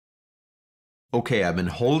Okay, I've been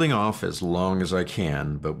holding off as long as I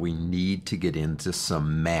can, but we need to get into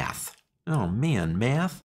some math. Oh man,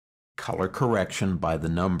 math? Color correction by the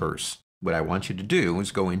numbers. What I want you to do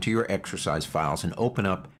is go into your exercise files and open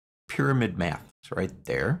up Pyramid Math. It's right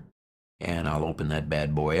there. And I'll open that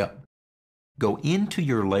bad boy up. Go into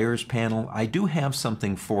your layers panel. I do have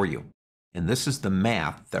something for you. And this is the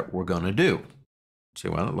math that we're going to do. See,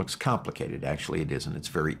 well, it looks complicated. Actually, it isn't. It's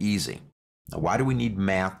very easy. Now, why do we need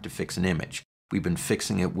math to fix an image? We've been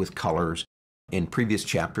fixing it with colors. In previous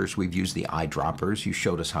chapters, we've used the eyedroppers. You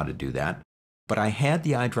showed us how to do that. But I had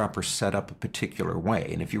the eyedroppers set up a particular way.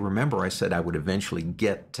 And if you remember, I said I would eventually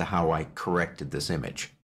get to how I corrected this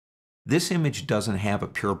image. This image doesn't have a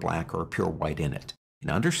pure black or a pure white in it. And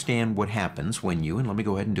understand what happens when you, and let me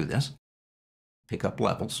go ahead and do this, pick up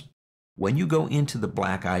levels. When you go into the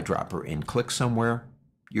black eyedropper and click somewhere,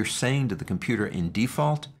 you're saying to the computer in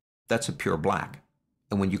default, that's a pure black.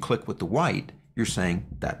 And when you click with the white, you're saying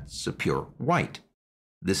that's a pure white.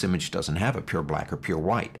 This image doesn't have a pure black or pure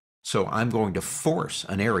white. So I'm going to force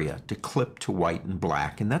an area to clip to white and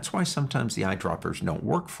black, and that's why sometimes the eyedroppers don't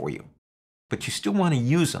work for you. But you still want to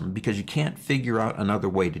use them because you can't figure out another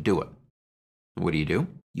way to do it. What do?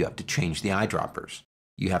 You have to change the eyedroppers.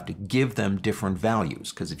 You have to give them different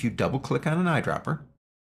values, because if you double click on an eyedropper,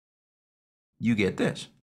 you get this.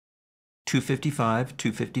 255,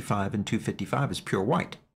 255, and 255 is pure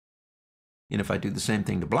white. And if I do the same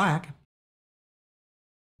thing to black,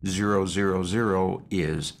 000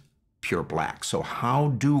 is pure black. So how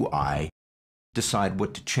do I decide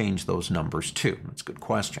what to change those numbers to? That's a good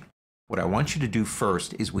question. What I want you to do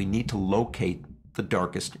first is we need to locate the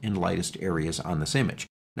darkest and lightest areas on this image.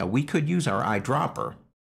 Now we could use our eyedropper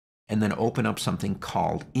and then open up something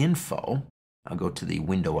called Info. I'll go to the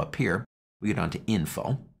window up here. We get onto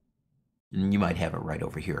Info, and you might have it right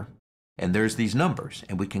over here. And there's these numbers,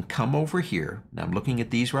 and we can come over here. Now I'm looking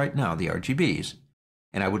at these right now, the RGBs,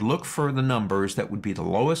 and I would look for the numbers that would be the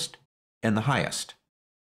lowest and the highest.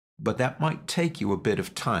 But that might take you a bit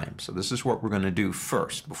of time. So this is what we're going to do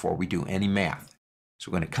first before we do any math.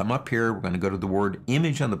 So we're going to come up here, we're going to go to the word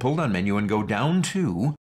image on the pull-down menu and go down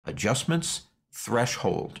to Adjustments,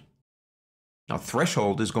 Threshold. Now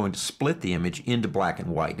threshold is going to split the image into black and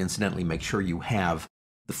white. Incidentally, make sure you have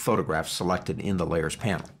the photograph selected in the layers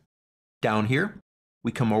panel. Down here,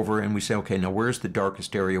 we come over and we say, okay, now where's the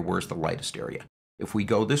darkest area, where's the lightest area? If we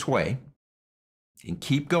go this way and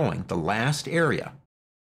keep going, the last area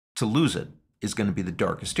to lose it is going to be the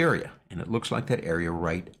darkest area. And it looks like that area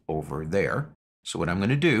right over there. So what I'm going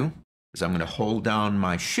to do is I'm going to hold down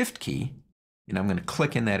my Shift key and I'm going to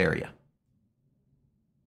click in that area.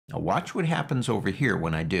 Now watch what happens over here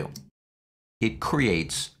when I do. It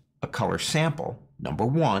creates a color sample, number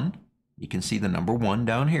 1. You can see the number 1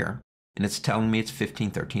 down here. And it's telling me it's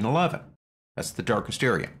 15, 13, 11. That's the darkest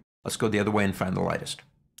area. Let's go the other way and find the lightest.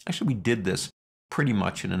 Actually, we did this pretty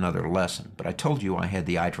much in another lesson, but I told you I had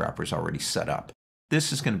the eyedroppers already set up.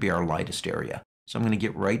 This is going to be our lightest area. So I'm going to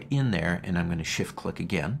get right in there and I'm going to shift click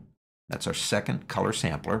again. That's our second color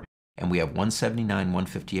sampler. And we have 179,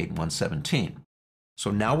 158, and 117.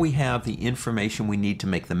 So now we have the information we need to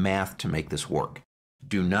make the math to make this work.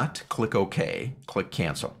 Do not click OK, click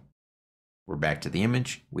cancel. We're back to the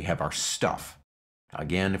image. We have our stuff.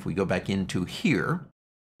 Again, if we go back into here,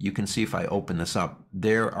 you can see if I open this up,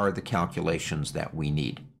 there are the calculations that we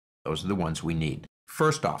need. Those are the ones we need.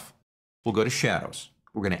 First off, we'll go to shadows.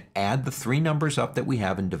 We're going to add the 3 numbers up that we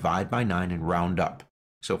have and divide by 9 and round up.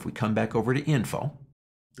 So if we come back over to info,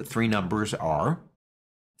 the 3 numbers are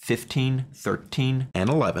 15, 13, and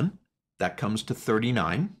 11. That comes to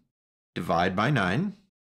 39. Divide by 9.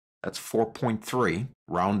 That's 4.3,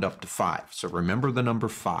 round up to 5. So remember the number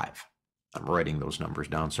 5. I'm writing those numbers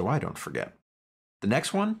down so I don't forget. The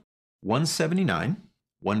next one, 179,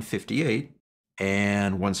 158,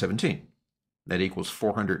 and 117. That equals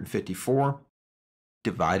 454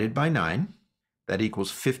 divided by 9. That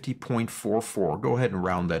equals 50.44. Go ahead and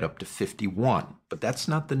round that up to 51. But that's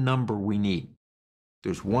not the number we need.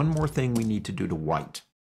 There's one more thing we need to do to white.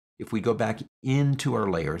 If we go back into our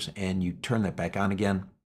layers and you turn that back on again,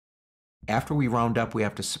 after we round up, we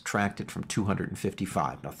have to subtract it from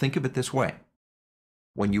 255. Now think of it this way.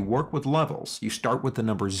 When you work with levels, you start with the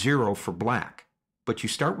number 0 for black, but you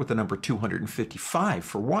start with the number 255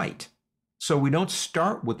 for white. So we don't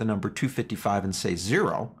start with the number 255 and say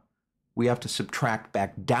 0. We have to subtract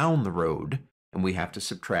back down the road, and we have to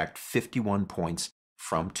subtract 51 points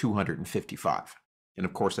from 255. And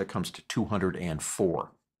of course, that comes to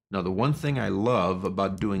 204. Now, the one thing I love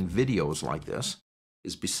about doing videos like this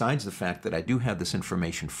is besides the fact that I do have this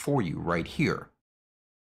information for you right here,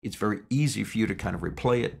 it's very easy for you to kind of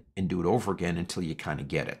replay it and do it over again until you kind of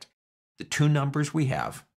get it. The two numbers we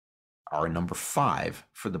have are a number 5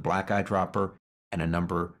 for the black eyedropper and a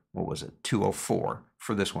number, 204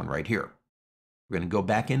 for this one right here. We're going to go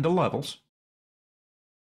back into levels.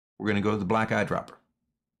 We're going to go to the black eyedropper.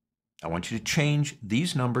 I want you to change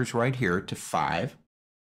these numbers right here to 5,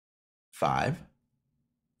 5,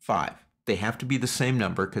 5. They have to be the same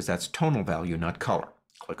number because that's tonal value, not color.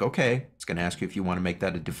 Click OK. It's going to ask you if you want to make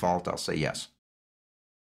that a default. I'll say yes.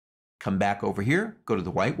 Come back over here, go to the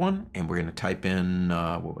white one, and we're going to type in,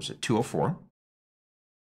 204.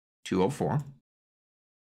 204.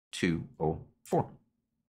 204.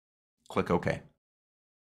 Click OK.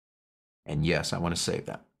 And yes, I want to save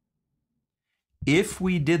that. If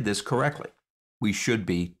we did this correctly, we should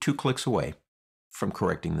be 2 clicks away from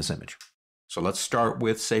correcting this image. So let's start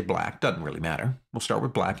with, say, black. Doesn't really matter. We'll start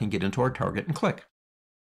with black and get into our target and click.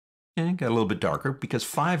 And it got a little bit darker because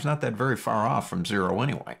 5's not that very far off from 0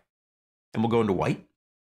 anyway. And we'll go into white,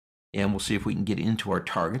 and we'll see if we can get into our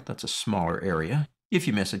target. That's a smaller area. If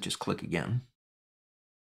you miss it, just click again.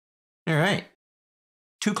 All right.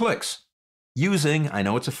 2 clicks. Using, I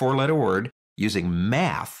know it's a 4-letter word, using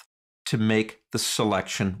math to make the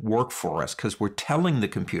selection work for us, because we're telling the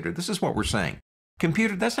computer, this is what we're saying.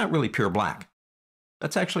 Computer, that's not really pure black.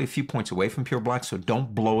 That's actually a few points away from pure black, so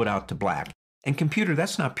don't blow it out to black. And computer,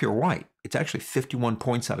 that's not pure white. It's actually 51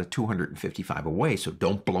 points out of 255 away, so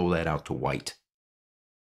don't blow that out to white.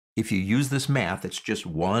 If you use this math, it's just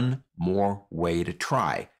one more way to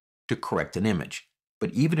try to correct an image.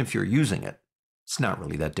 But even if you're using it, it's not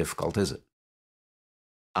really that difficult, is it?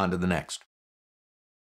 On to the next.